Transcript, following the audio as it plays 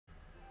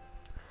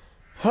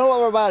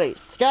Hello everybody,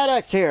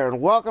 Skydex here, and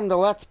welcome to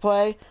Let's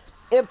Play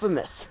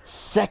InFamous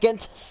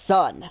Second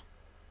Son.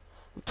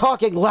 I'm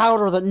talking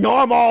louder than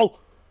normal!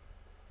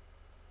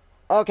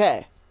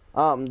 Okay,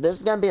 this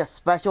is gonna be a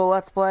special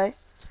Let's Play,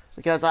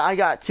 because I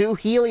got two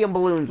helium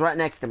balloons right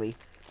next to me.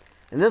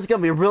 And this is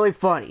gonna be really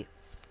funny.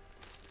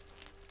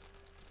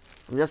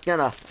 I'm just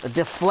gonna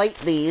deflate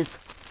these,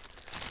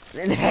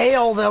 and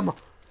inhale them!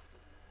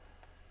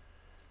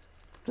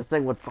 This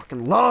thing would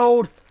fucking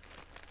load!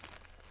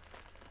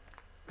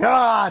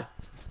 God!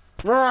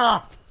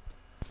 Ah!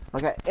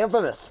 Okay,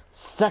 InFamous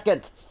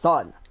Second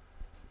Son.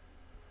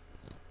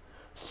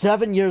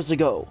 7 years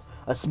ago,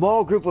 a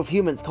small group of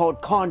humans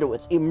called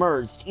conduits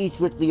emerged, each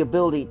with the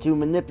ability to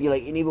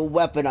manipulate and even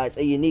weaponize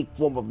a unique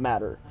form of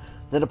matter.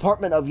 The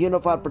Department of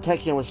Unified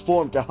Protection was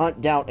formed to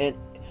hunt down and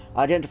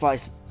identify,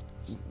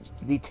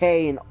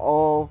 detain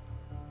all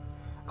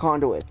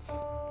conduits,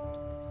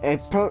 and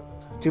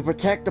to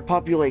protect the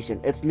population.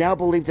 It's now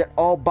believed that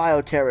all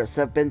bioterrorists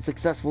have been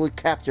successfully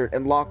captured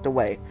and locked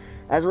away.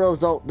 As a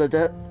result,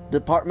 the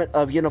Department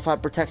of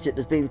Unified Protection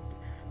is being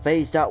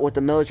phased out, with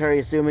the military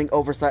assuming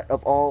oversight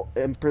of all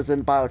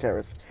imprisoned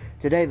bioterrorists.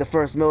 Today, the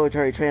first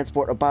military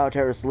transport of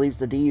bioterrorists leaves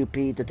the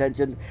DUP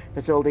detention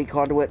facility,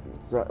 Conduit,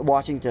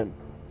 Washington.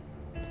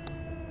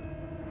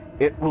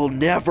 It will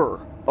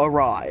never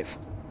arrive.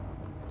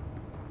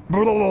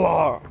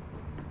 Blah,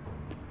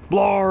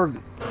 blarg.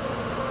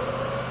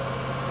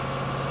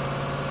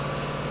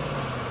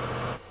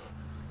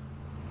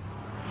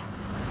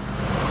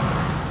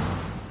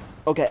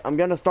 Okay, I'm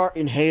gonna start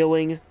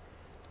inhaling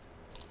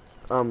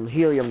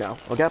helium now,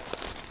 okay?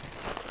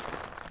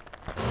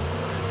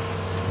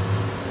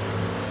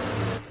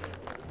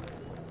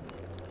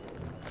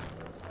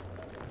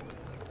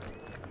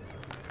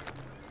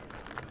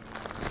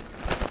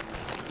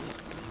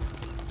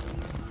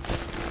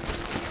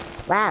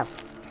 Wow.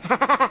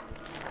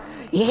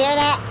 You hear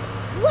that?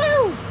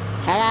 Woo!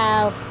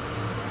 Hello.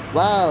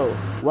 Whoa,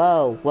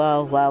 whoa,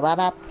 whoa, whoa, whoa,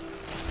 whoa.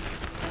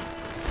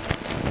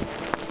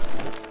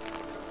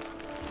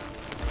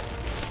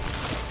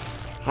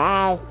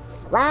 Hi.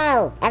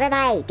 Whoa!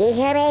 Everybody, do you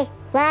hear me?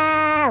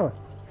 Whoa!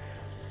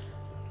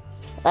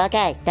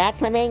 Okay,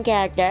 that's my main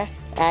character,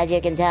 as you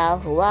can tell.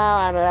 Whoa,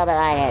 I'm a little bit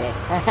lightheaded.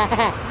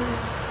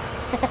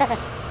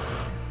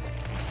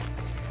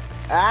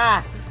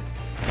 Ah!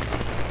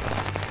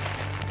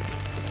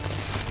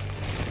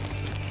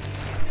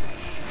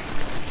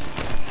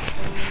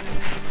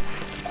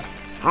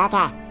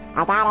 Okay,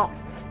 I got it.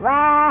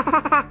 Whoa!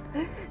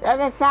 This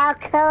is so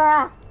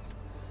cool!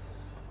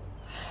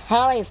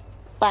 Holy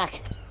fuck.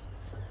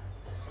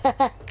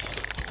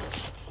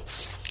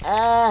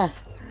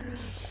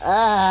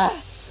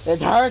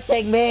 It's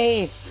hurting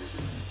me!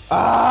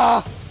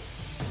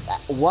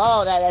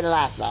 Whoa, that didn't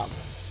last long.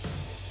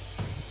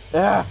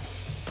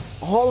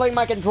 Holding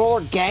my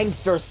controller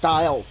gangster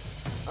style.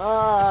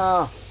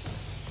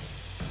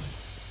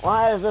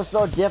 Why is this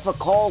so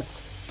difficult?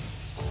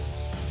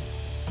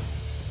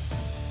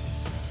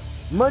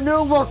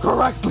 Maneuver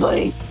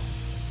correctly!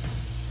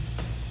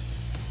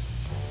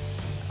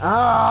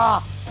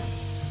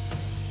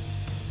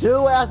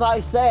 Do as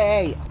I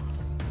say!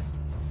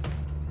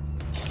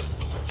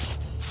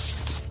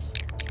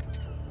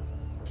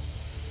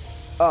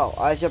 Oh,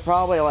 I should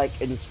probably,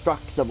 like,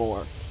 instruct some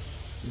more.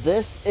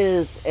 This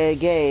is a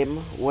game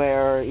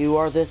where you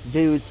are this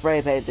dude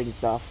spray painting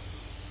stuff.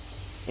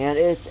 And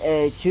it's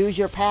a choose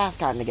your path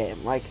kind of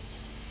game. Like,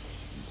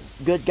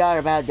 good guy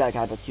or bad guy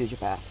kind of choose your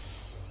path.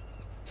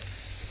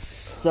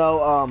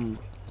 So,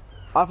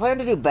 I plan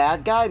to do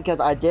bad guy because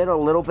I did a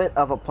little bit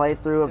of a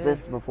playthrough of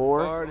this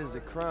before. Art is a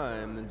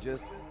crime, then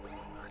just...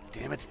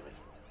 damn it.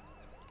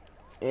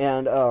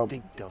 And,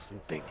 Think, Delson,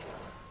 think.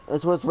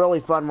 this was really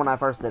fun when I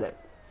first did it.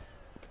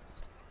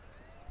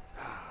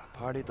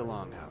 Party at the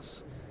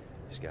Longhouse.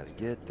 Just gotta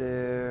get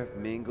there,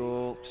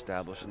 mingle,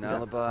 establish an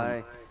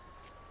alibi.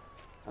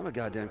 I'm a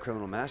goddamn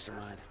criminal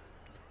mastermind.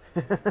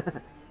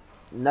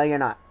 No, you're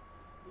not.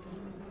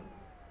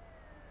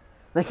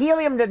 The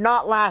helium did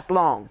not last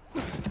long.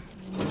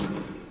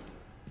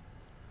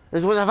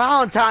 This was a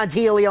Valentine's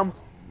helium.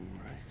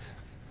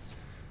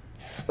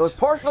 Right. It was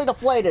partially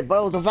deflated,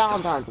 but it was a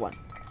Valentine's one.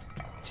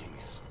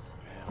 Genius.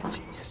 Real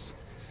genius.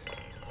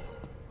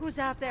 Who's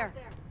out there?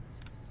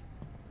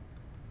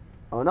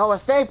 Oh no, a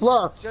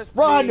stapler! It's just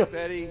Run! me,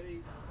 Betty.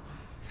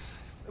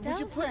 Would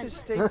you put this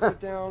stapler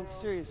down?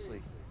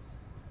 Seriously.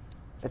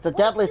 It's a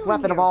deadliest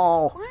weapon of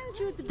all. Why aren't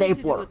you at the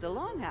Stapler. Big-to-do at the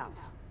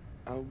Longhouse?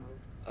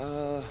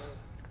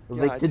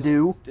 Yeah, Big to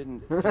do.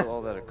 Didn't feel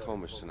all that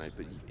accomplished tonight,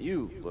 but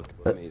you look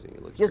amazing.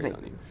 It looks Excuse great me.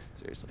 on you.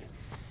 Seriously.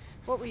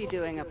 What were you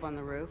doing up on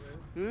the roof?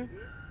 Hmm?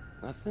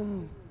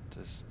 Nothing.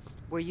 Just...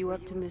 Were you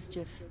up to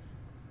mischief?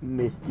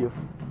 Mischief.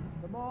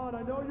 Come on,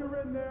 I know you're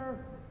in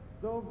there.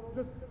 So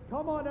just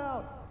come on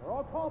out, or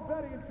I'll call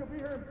Betty and she'll be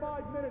here in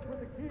 5 minutes with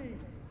the key.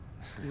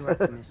 You were up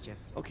to mischief.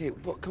 Okay,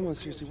 well, come on,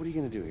 seriously, what are you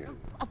gonna do here?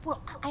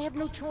 Well, I have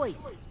no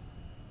choice.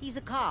 He's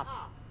a cop.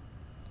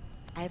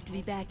 I have to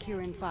be back here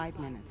in 5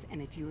 minutes,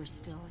 and if you're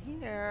still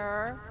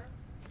here...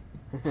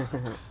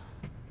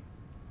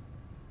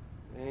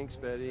 Thanks,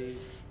 Betty.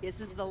 This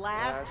is the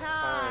last Last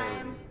time.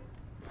 time.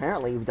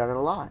 Apparently, you've done it a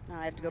lot. Now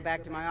I have to go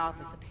back to my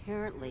office.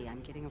 Apparently, I'm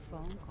getting a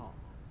phone call.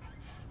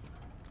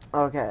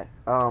 Okay,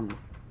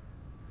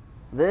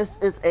 this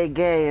is a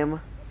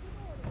game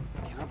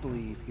I cannot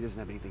believe he doesn't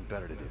have anything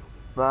better to do.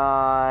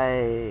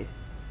 by...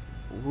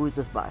 Who is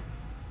this by?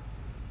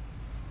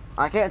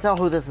 I can't tell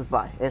who this is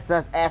by. It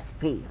says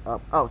SP.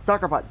 Oh,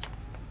 Sucker Punch.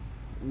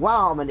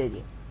 Wow, I'm an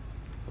idiot.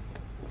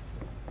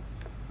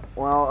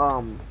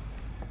 Well,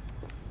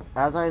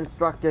 as I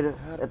instructed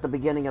at the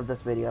beginning of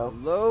this video,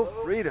 Hello,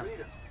 freedom.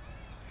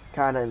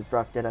 kinda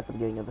instructed at the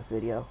beginning of this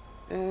video,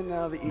 And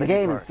now the easy the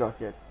game part.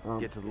 instructed.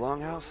 Get to the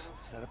longhouse,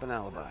 set up an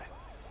alibi.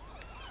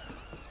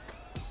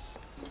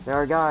 There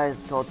are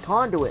guys called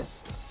conduits.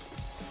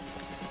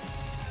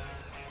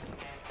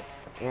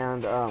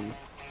 And,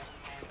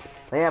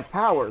 they have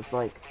powers,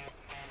 like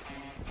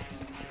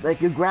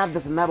you grab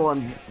this metal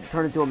and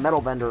turn it into a metal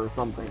bender or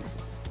something.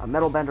 A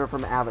metal bender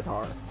from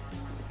Avatar.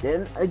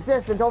 Didn't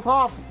exist until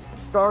Toph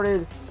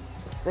started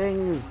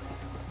things.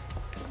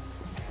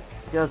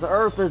 Because the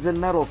Earth is in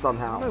metal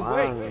somehow. No, I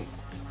wait. don't know.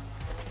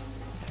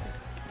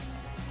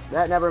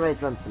 That never made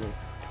sense to me.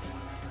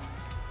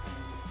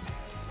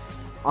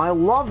 I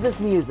love this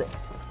music.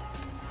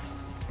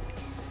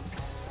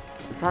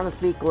 I'm trying to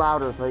speak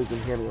louder so you can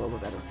hear me a little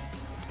bit better.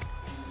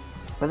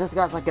 But this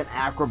guy's like an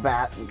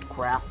acrobat and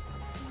crap.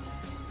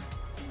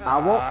 I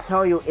won't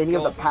tell you any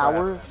of the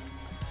powers.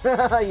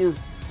 you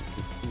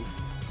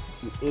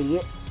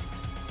idiot.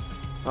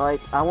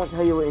 Like, I won't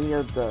tell you any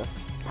of the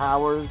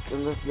powers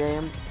in this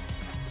game.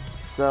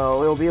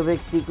 So, it'll be a big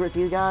secret to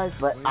you guys,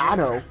 but I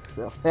know.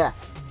 So, yeah.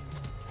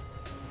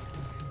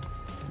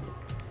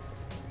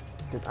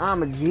 Because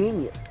I'm a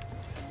genius.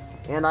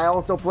 And I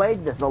also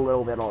played this a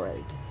little bit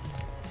already.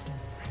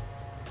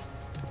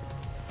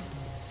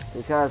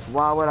 Because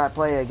why would I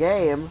play a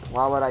game?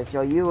 Why would I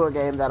show you a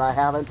game that I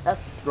haven't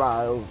test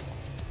drive?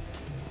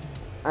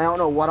 I don't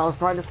know what I was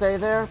trying to say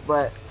there,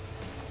 but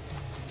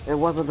it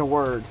wasn't a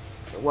word.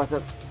 It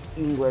wasn't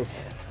English.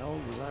 How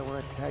was I when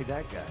I tagged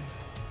that guy?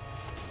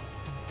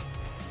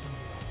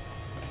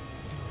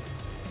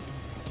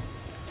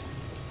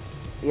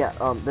 Yeah,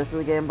 this is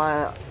a game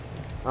by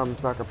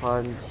Sucker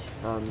Punch,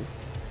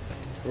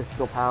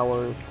 mystical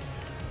powers.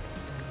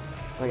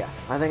 Oh yeah,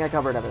 I think I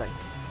covered everything.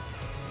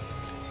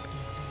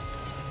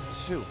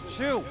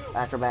 Shoot!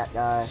 Acrobat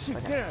guy. Shoot,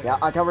 Okay. get out of Yeah, here.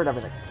 I covered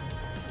everything.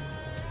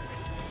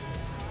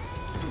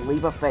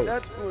 Leap of faith.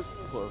 That was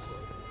close.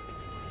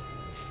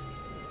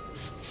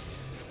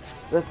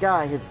 This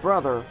guy, his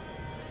brother.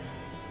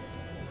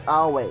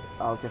 I'll wait.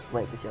 I'll just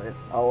wait to tell you.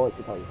 I'll wait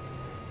to tell you.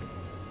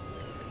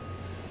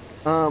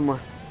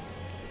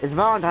 It's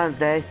Valentine's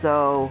Day,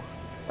 so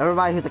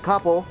everybody who's a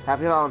couple,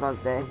 happy Valentine's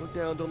Day. Don't look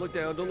down, don't look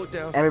down, don't look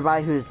down.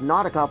 Everybody who's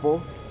not a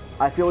couple,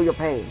 I feel your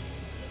pain.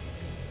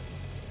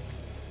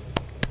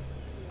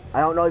 I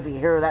don't know if you can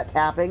hear that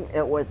tapping.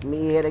 It was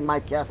me hitting my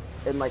chest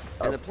in like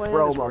a And the plan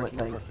bro is moment working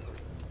thing. perfectly.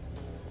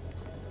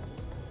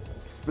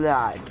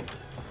 Slide.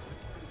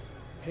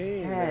 Hey,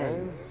 Hey.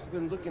 man, I've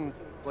been looking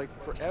like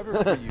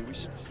forever for you. We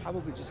should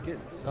probably just get Do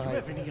you inside.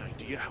 have any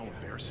idea how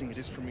embarrassing it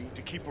is for me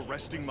to keep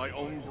arresting my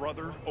own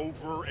brother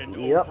over and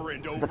Yep. over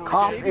and The over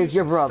cop again? is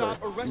your brother.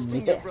 Stop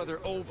arresting Yeah. your brother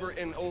over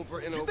and over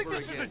and You over think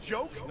this again. is a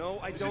joke? No,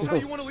 I Is this don't. how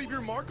you want to leave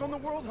your mark on the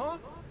world, huh?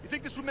 You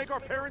think this would make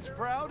our parents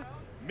proud?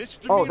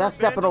 Oh, that's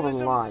stepping over the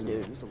vandalism? line,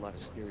 dude. There's a lot of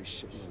scary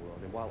shit in the world,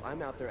 and while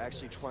I'm out there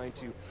actually trying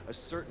to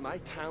assert my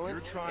talent, You're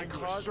trying and to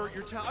cause assert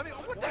your talent. I mean,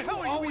 what the Why hell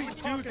you are you always even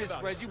do talking this,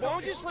 about? Reggie? Why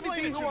don't you just let me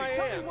Explain be it to who I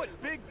Tell am? me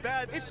what big,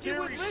 bad, If you scary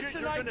would shit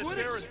listen, you're I gonna would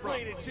stare us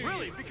explain from. it to you.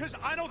 Really? Because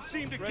I don't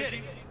seem to get Reggie?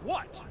 it.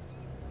 What?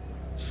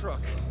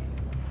 Truck.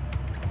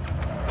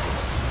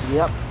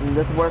 Yep, and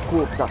this is where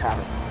cool stuff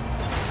happens.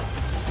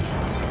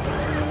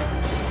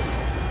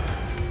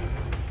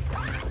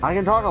 I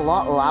can talk a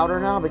lot louder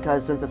now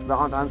because since it's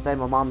Valentine's Day,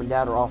 my mom and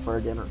dad are off for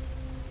a dinner.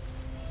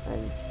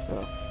 And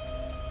so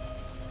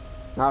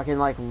now I can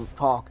like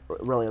talk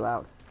really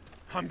loud.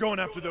 I'm going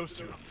after those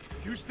two.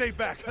 You stay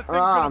back. That thing's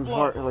I'm gonna blow.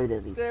 partly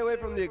dizzy. Stay away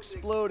from the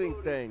exploding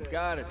thing.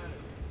 Got it.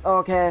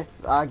 Okay,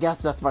 I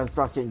guess that's my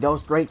instruction. Go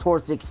straight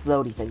towards the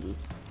explodey thingy.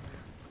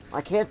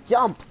 I can't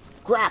jump.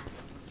 Crap.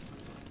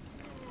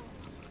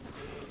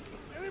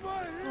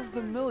 How's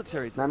the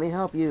military? Let me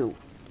help you.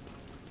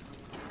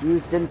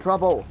 Used in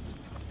trouble.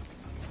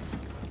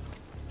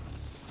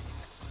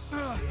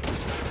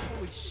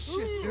 Holy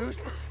shit, dude.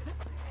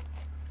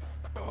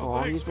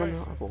 Oh, thanks, he's in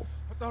man. trouble.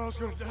 I thought I was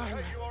gonna die.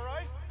 Hey, you all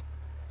right?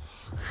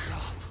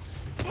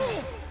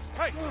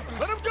 Hey,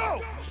 let him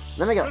go!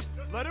 Let me go. Just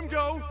let him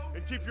go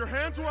and keep your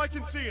hands where I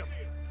can see him.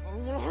 I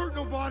don't want to hurt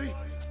nobody.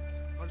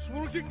 I just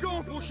want to get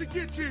going before she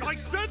gets here. I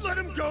said let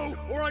him go,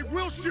 or I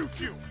will shoot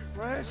you.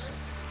 Fresh.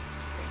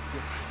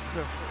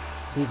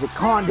 He's a I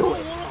conduit.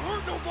 don't want to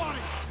hurt nobody.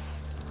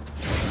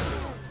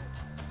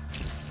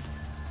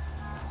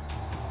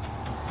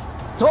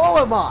 So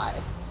am I.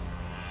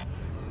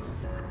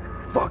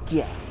 Fuck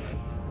yeah.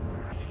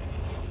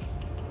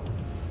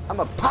 I'm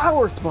a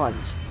power sponge.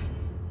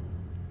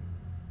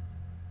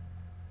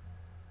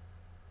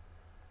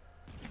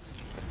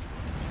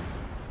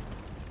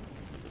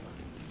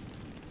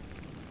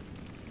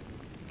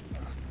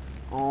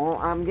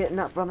 I'm getting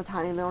up from a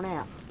tiny little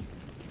nap.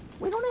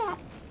 We don't nap.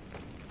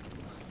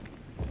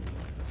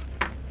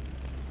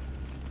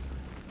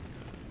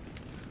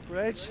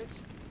 Reg?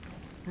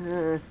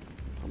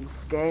 I'm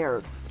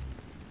scared.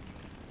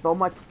 So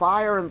much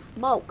fire and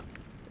smoke.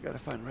 I gotta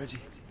find Reggie.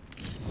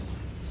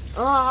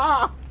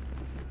 Ah!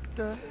 What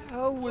the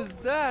hell was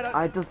that?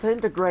 I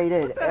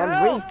disintegrated and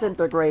hell?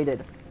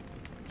 redisintegrated.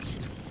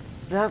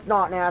 That's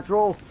not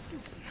natural.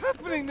 What's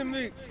happening to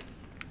me?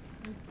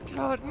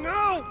 God,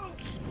 no!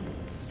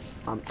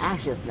 I'm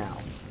ashes now.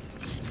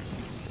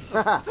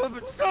 Stop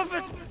it! Stop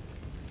it!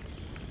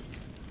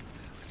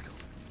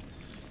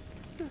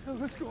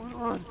 What's going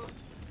on?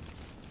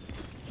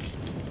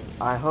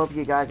 I hope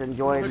you guys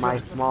enjoyed my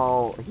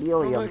small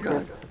helium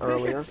trip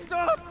earlier.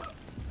 Stop!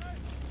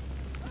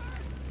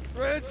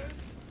 Reg!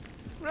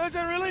 Reg,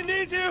 I really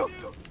need you!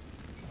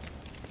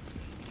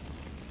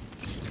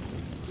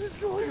 What's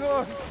going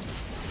on?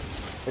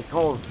 It's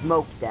called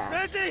smoke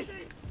dash. Reggie!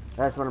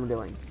 That's what I'm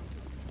doing.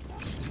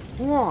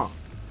 Whoa.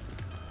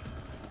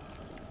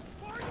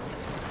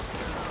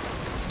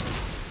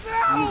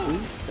 No! You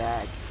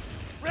douchebag.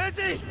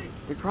 Reggie!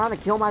 You're trying to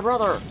kill my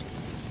brother.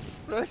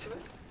 Reg,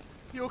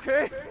 you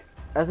okay?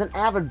 As an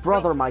avid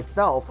brother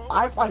myself,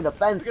 I find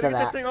offense I to gotta get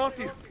that that. thing off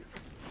you.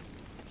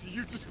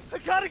 You just... I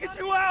gotta get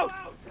you out!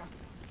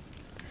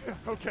 Yeah,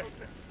 okay.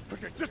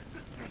 Okay, just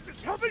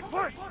help me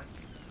push!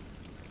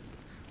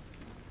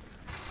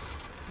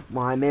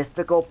 My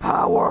mystical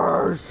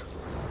powers.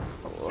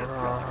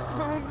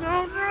 Oh,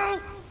 no, no!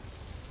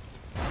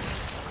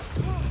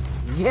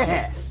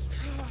 Yeah.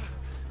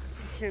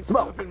 I can't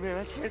Smoke. stop it, man.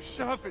 I can't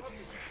stop it.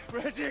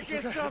 Reggie, I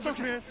can't stop it,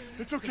 man.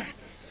 It's okay.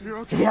 You're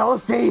okay. The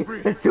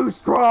LSD is too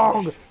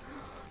strong.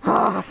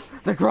 Ah,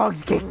 the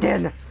drugs kicked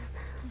in.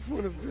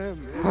 One of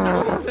them,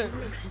 man.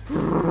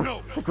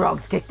 No, The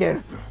drugs kicked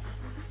in.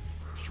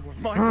 you were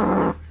my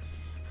brother.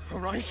 All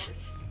right?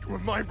 You were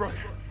my brother.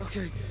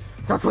 Okay.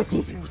 So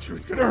twitchy. Seeing with you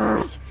is gonna hurt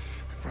us.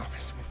 I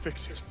promise we'll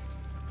fix it.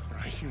 All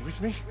right, you with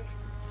me?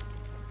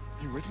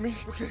 You with me?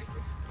 Okay.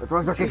 The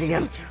drugs are kicking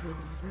in.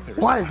 There's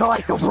Why is the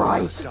light so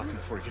bright? Stop him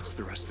before he gets to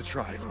the rest of the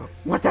tribe.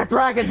 What's that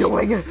dragon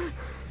doing?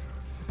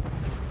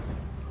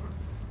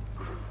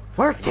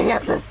 Where's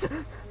Kansas?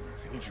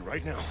 I need you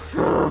right now.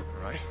 All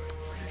right?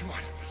 Come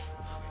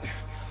on.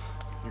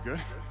 You good?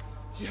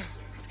 Yeah.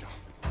 Let's go.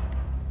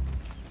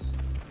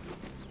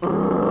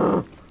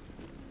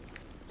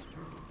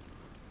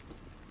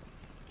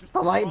 The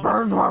light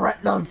burns my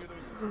retinas.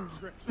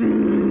 I've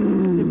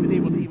been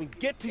able to even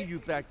get to you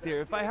back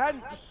there. If I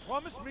hadn't...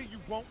 Promise me you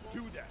won't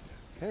do that.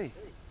 Hey,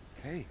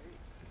 hey.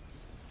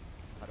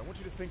 I don't want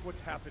you to think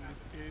what's happened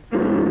is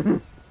okay?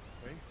 Because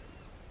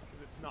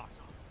it's not.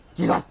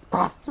 Jesus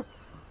Christ.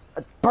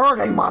 It's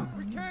burning my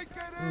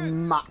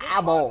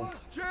eyeballs.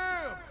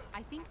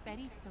 I think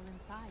Betty's still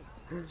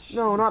inside.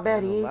 No, not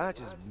Betty. The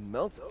latch is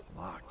melted.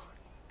 Locked.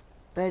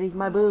 Betty's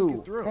my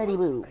boo. Through. Betty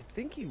boo. I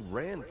think he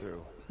ran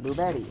through. Boo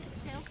Betty.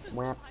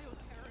 Whap.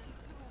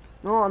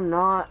 No, I'm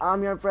not.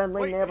 I'm your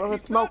friendly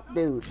neighborhood smoke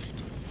dude.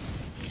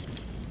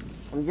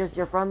 I'm just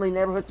your friendly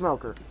neighborhood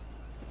smoker.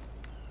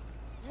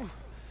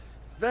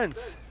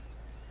 Vince.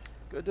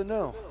 Good to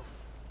know.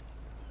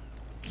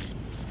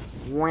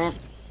 Whap.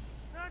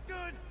 Not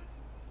good.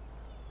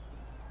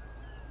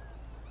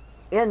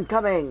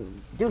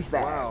 Incoming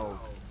douchebag. Wow.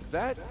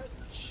 That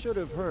should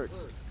have hurt.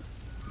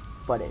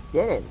 But it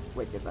didn't,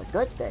 which is a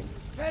good thing.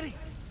 Betty!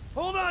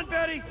 Hold on,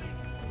 Betty!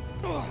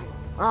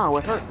 Oh,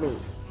 it hurt me.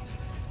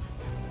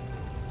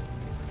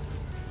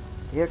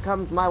 Here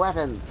comes my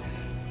weapons.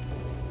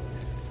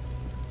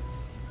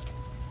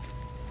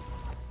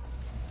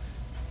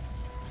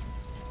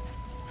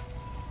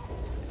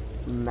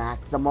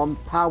 Maximum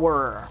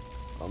power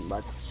from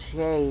the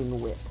chain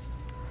whip.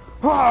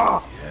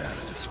 Ah! Yeah,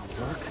 this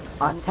will work.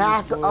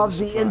 Attack of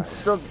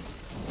the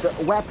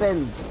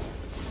weapons.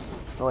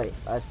 Oh, wait,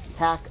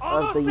 attack of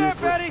Almost the there,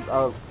 useless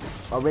Betty!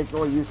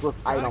 original useless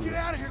items. Get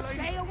out of here, lady.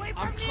 Stay away from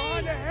I'm me!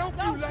 trying to help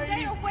no, you, lady.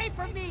 Stay away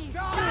from me!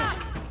 Stop!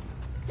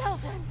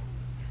 Delson!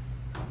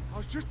 I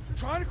was just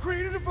trying to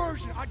create a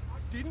diversion. I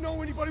didn't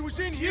know anybody was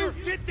in here.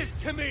 You did this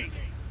to me!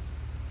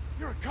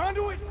 You're a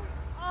conduit?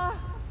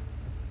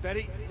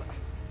 Betty,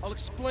 I'll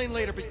explain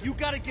later, but you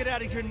gotta get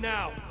out of here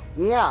now.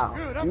 Yeah,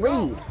 Good, I'm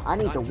leave. I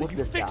need Not to till whoop you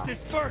this fix guy.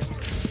 this first.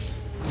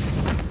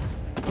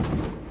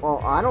 Well,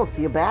 I don't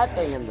see a bad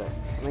thing in this.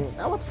 I mean,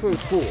 that was pretty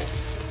cool.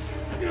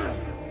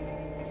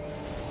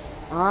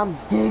 I'm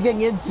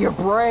digging into your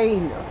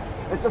brain.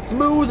 It's a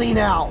smoothie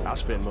now. I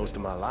spent most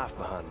of my life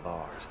behind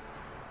bars.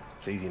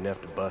 It's easy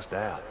enough to bust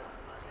out.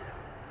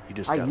 You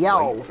just I gotta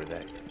yell. wait for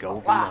that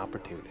golden Wow.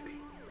 opportunity.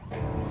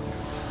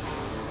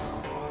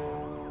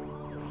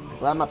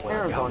 Glad my Well, I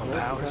parents got on my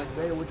here powers. because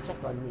they would check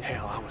on me.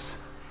 Hell, I was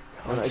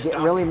And I get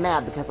unstoppable really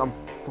mad because I'm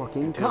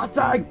fucking until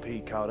cussing. P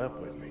caught up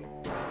with me.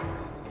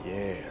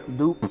 Yeah,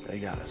 Nope. they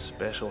got a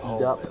special hole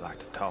Yup. they like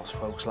to toss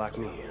folks like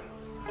me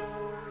in.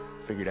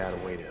 Figured out a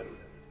way to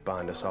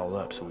bind us all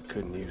up so we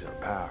couldn't use our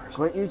powers.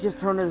 Couldn't you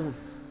just turn to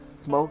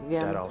smoke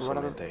again That or also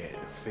whatever? meant they had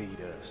to feed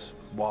us,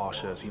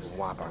 wash us, even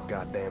wipe our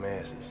goddamn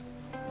asses.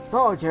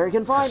 Solitary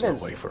There's confinement.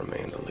 no way for a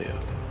man to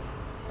live.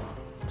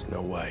 There's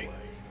no way.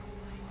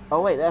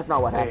 Oh wait, that's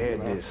not what They happened.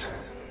 had There. this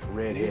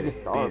red-headed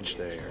Just starved. bitch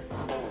there,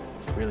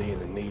 really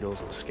into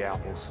needles and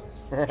scalpels.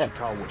 She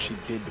called what she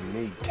did to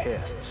me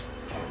tests.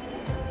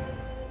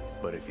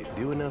 But if you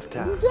do enough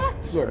time, you learn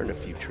a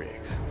Injections. few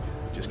tricks.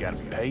 Just gotta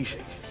be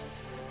patient.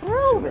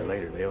 Prove Sooner or it.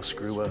 later, they'll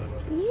screw up.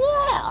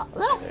 Yeah,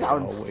 that They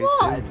sounds always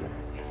fun. do.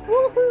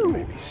 You Woohoo!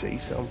 maybe see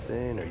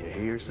something or you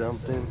hear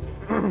something,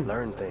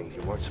 learn things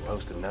you weren't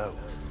supposed to know.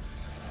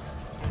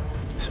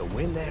 So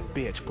when that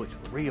bitch put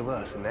the three of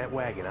us in that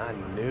wagon, I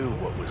knew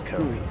what was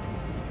coming.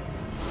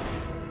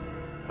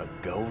 A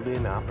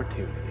golden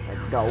opportunity.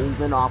 A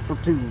golden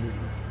opportunity.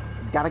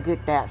 Gotta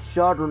get that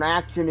southern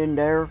action in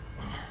there.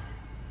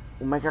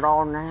 We'll make it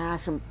all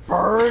nice and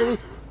pretty.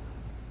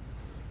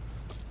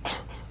 I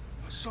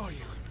saw you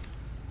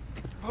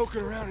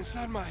poking around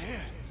inside my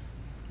head.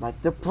 Like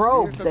the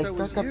probes thought they that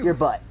was stuck up you. your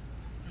butt.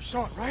 You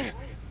saw it, right?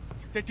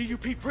 That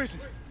DUP prison.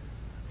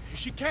 If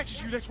she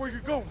catches you, that's where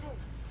you're going.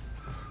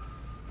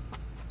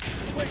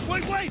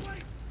 Wait!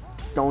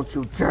 Don't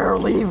you dare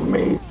leave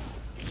me.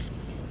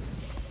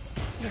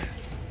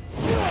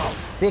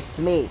 Fix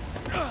me.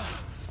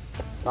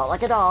 Not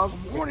like a dog.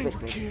 Warning you,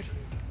 Fix me. kid.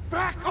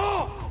 Back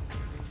off!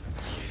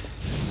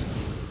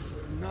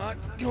 I'm not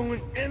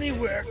going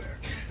anywhere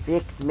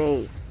Fix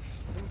me.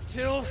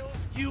 until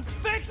you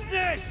fix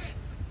this!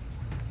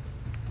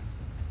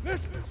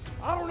 Listen,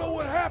 I don't know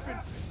what happened,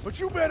 but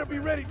you better be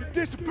ready to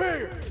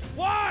disappear.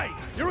 Why?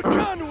 You're a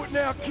conduit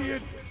now,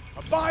 kid.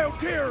 A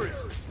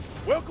bioterrorist.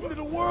 Welcome to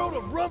the world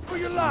of run for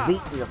your life.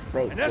 Beat in your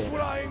face. And that's kid.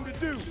 what I aim to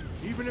do,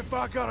 even if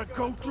I gotta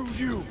go through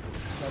you.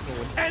 Not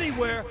going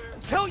anywhere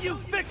until you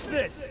fix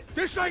this.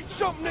 This ain't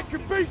something that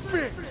can be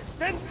fixed.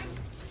 Then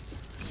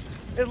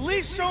at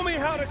least show me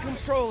how to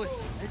control it.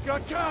 Ain't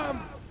got time.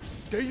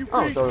 DUP's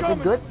Oh, so it's a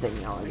coming. good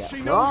thing now, I guess. She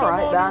knows I'm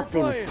Alright, on that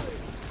your seems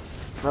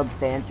plan.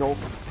 substantial.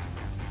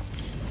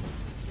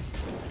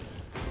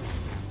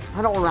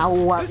 I don't know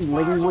what This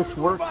fire's linguist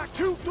only works. about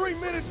 2-3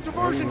 minutes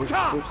diversion Linguist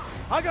tops. works.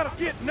 I gotta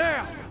get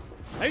now.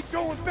 Ain't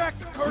going back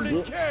to Curtin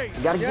Get- K.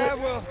 you gotta Yeah, get.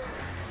 well,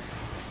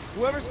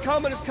 whoever's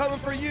coming is coming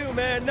for you,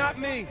 man, not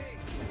me.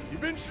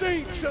 You've been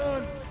seen,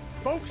 son.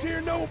 Folks here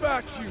know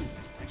about you.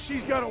 And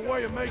she's got a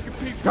way of making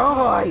people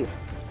Die!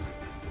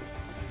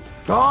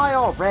 Die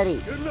already!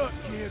 Good luck,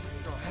 kid.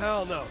 Oh,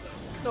 hell no.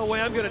 No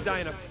way I'm gonna die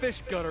in a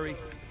fish guttery.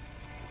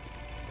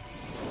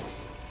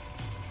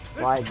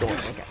 Slide door,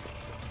 okay.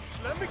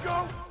 Just let me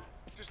go.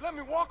 Just let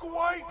me walk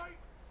away.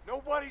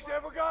 Nobody's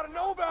ever got to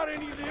know about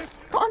any of this.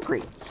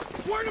 Concrete.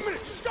 Wait a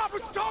minute. Stop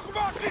it. Talk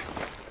about this.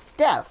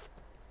 Death.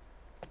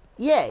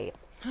 Yay.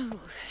 Oh,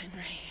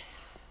 Henry.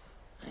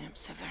 I am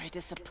so very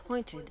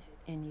disappointed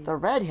in you. The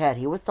redhead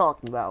he was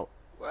talking about.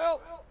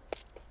 Well,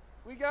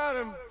 we got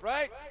him,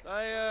 right?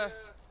 I,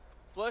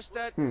 flushed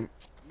that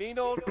mean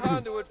old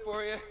conduit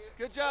for you.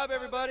 Good job,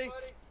 everybody.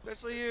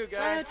 Especially you,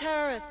 guys.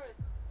 Bioterrorist.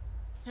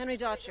 Henry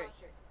Daughtry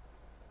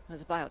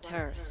was a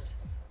bioterrorist.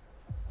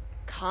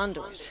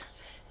 Conduit.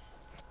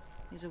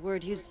 Is a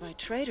word used by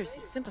traitors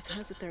who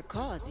sympathize with their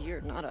cause. You're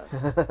not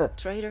a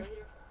traitor,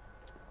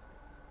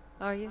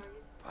 are you?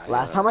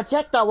 Last time I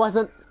checked, I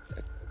wasn't.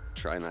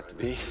 Try not to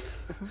be.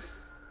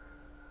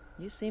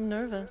 You seem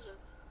nervous.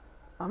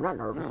 I'm not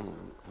nervous. No,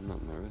 I'm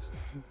not nervous.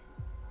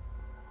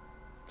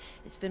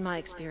 It's been my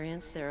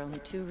experience there are only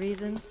two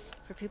reasons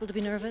for people to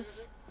be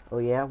nervous. Oh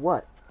yeah,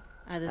 what?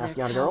 Either Ask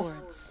they're young girl?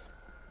 cowards,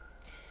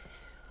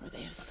 or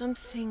they have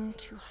something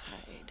to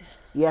hide.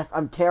 Yes,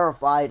 I'm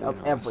terrified of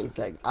No,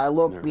 everything. I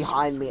look nervous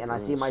behind about me and I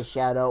see girls. my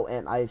shadow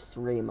and I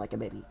scream like a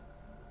baby.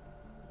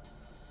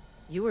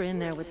 You were in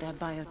there with that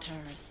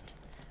bioterrorist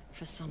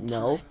for some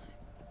No. time.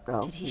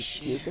 No, Did he you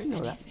share didn't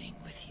know that. anything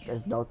with you?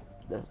 There's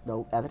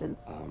no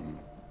evidence.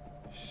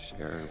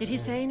 Share. Did he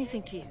say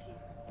anything to you?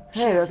 Hey,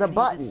 Share there's a any of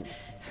button. his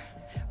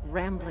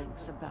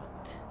ramblings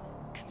about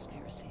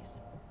conspiracies.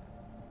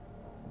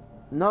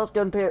 No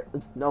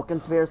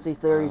conspiracy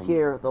theories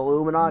here. The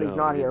Illuminati's No,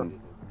 not he here.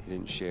 He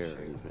didn't share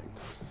anything.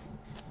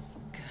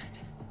 Good.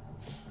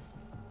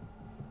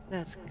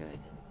 That's good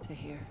to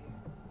hear.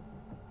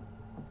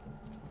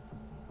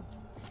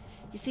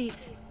 You see,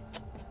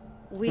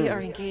 we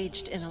are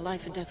engaged in a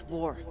life and death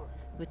war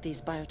with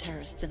these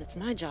bioterrorists, and it's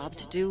my job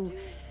to do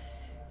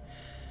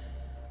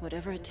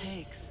whatever it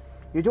takes.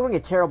 You're doing a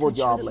terrible to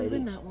ensure job, that we lady.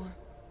 win that war.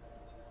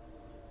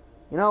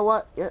 You know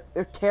what? You're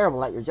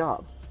terrible at your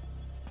job.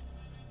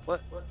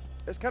 What?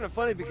 It's kind of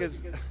funny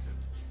because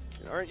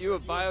aren't you a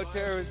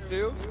bioterrorist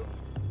too?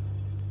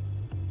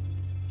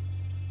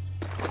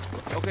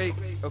 Okay.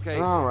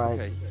 All right.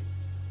 Okay.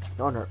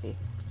 Don't hurt me.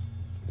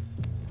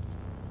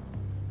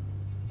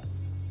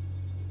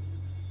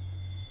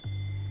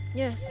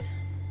 Yes,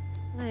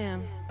 I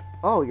am.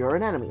 Oh, you're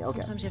an enemy. Okay.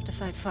 Sometimes you have to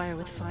fight fire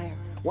with fire.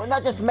 Wouldn't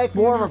that just make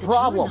You more know of a that you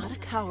are problem? not a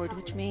coward,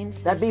 which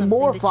means That'd there's be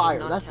more something that you're fire.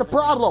 not That's the telling me.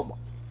 problem.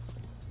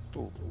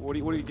 What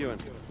are you doing?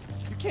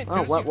 You can't do Oh,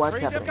 this, what- you what's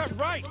crazy. I've happening? got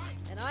rights.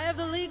 And I have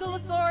the legal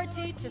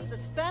authority to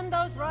suspend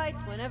those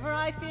rights whenever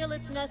I feel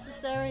it's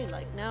necessary,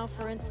 like now,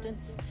 for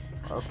instance.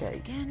 I'll ask Okay.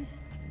 again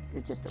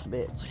You're just a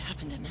bitch. What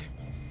happened in there?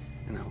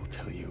 And I will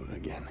tell you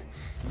again.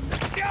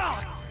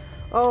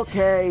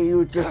 Okay,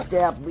 you just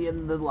stabbed me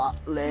in the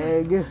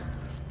leg.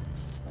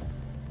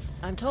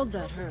 I'm told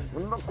that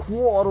hurts. In the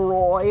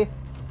corduroy.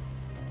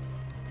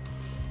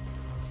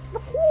 The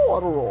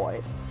corduroy.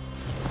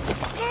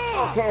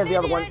 Okay, the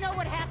other one. I know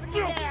what happened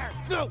in there.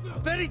 No,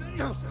 Betty,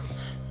 no.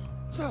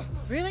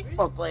 Really?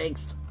 Oh,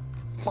 thanks.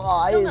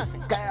 Thighs,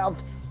 nothing.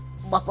 calves,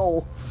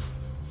 muscle.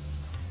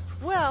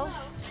 Well,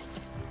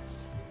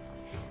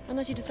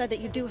 unless you decide that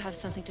you do have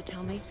something to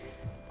tell me,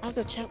 I'll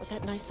go chat with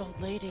that nice old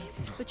lady.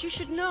 But you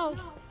should know,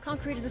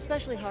 concrete is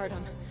especially hard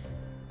on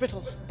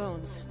brittle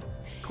bones.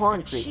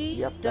 Concrete. If she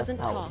Yep, that's doesn't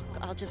power. talk,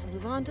 I'll just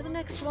move on to the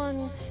next one,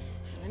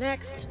 and the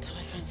next, until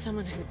I find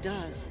someone who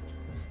does.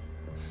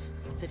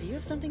 So do you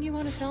have something you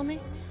want to tell me?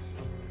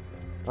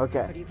 Or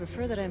Okay, do you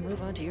prefer that I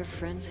move on to your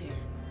friends here?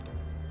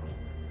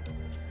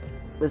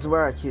 this is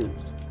where I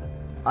choose.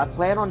 I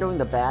plan on doing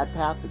the bad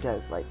path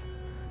because, like,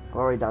 I've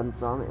already done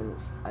some and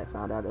I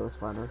found out it was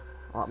funner.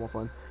 A lot more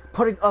fun.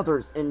 Putting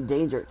others in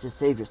danger to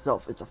save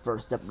yourself is the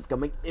first step to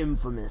becoming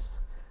infamous.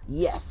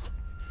 Yes!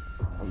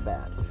 I'm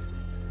bad.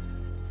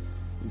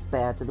 I'm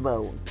bad to the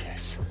bone.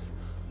 Piss.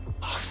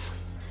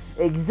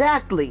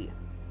 Exactly!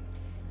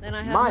 Then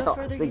I have My no thoughts,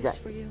 further use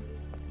exactly. for you.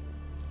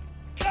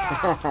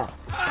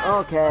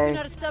 Okay. You're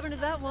not as stubborn as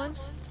that one,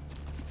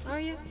 are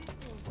you,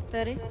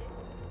 Betty?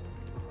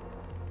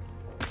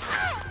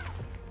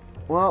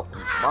 Well,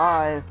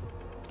 bye.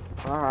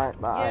 Alright,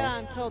 bye. Yeah,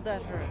 I'm told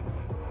that hurts.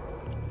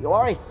 You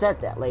already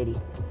said that, lady.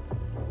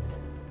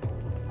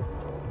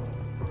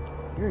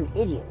 You're an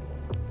idiot.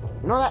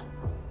 You know that?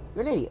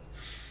 You're an idiot.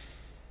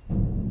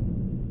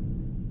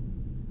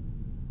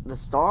 The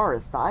star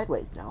is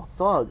sideways now.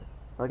 Thug.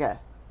 Okay.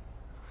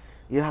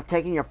 You have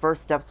taken your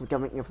first steps to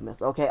becoming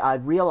infamous. Okay, I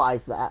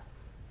realize that.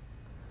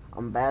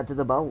 I'm bad to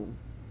the bone.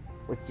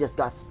 Which just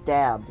got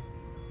stabbed.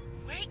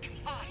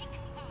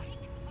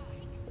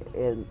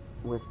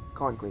 With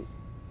concrete.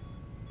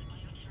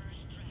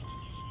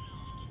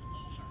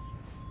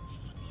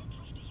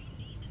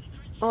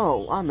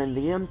 Oh, I'm in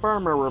the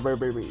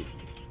infirmary.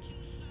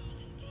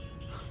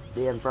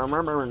 The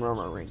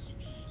infirmary.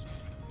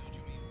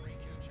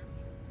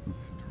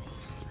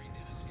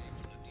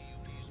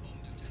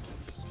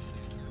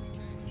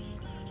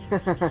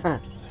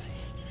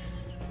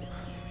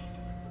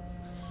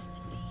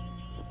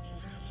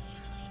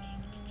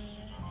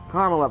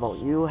 Karma level.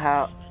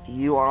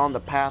 You are on the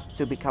path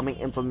to becoming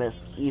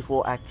infamous.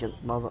 Evil action.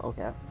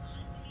 Okay.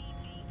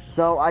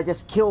 So I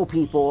just kill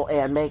people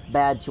and make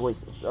bad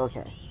choices.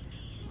 Okay.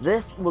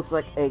 This looks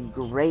like a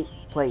great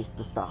place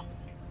to stop.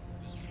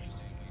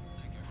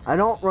 I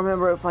don't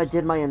remember if I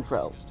did my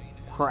intro.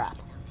 Crap.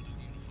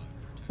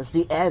 It's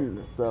the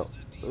end, so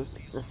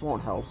this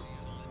won't help.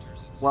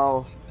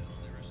 Well,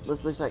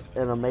 this looks like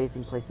an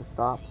amazing place to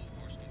stop.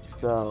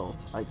 So,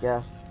 I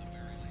guess,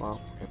 well,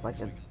 if I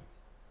can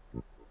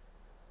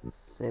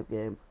save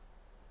game.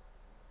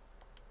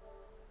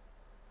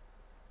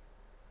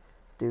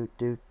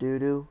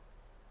 Do.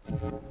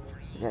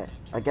 Okay,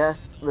 I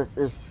guess this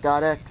is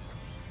Scott X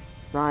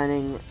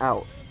signing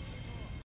out.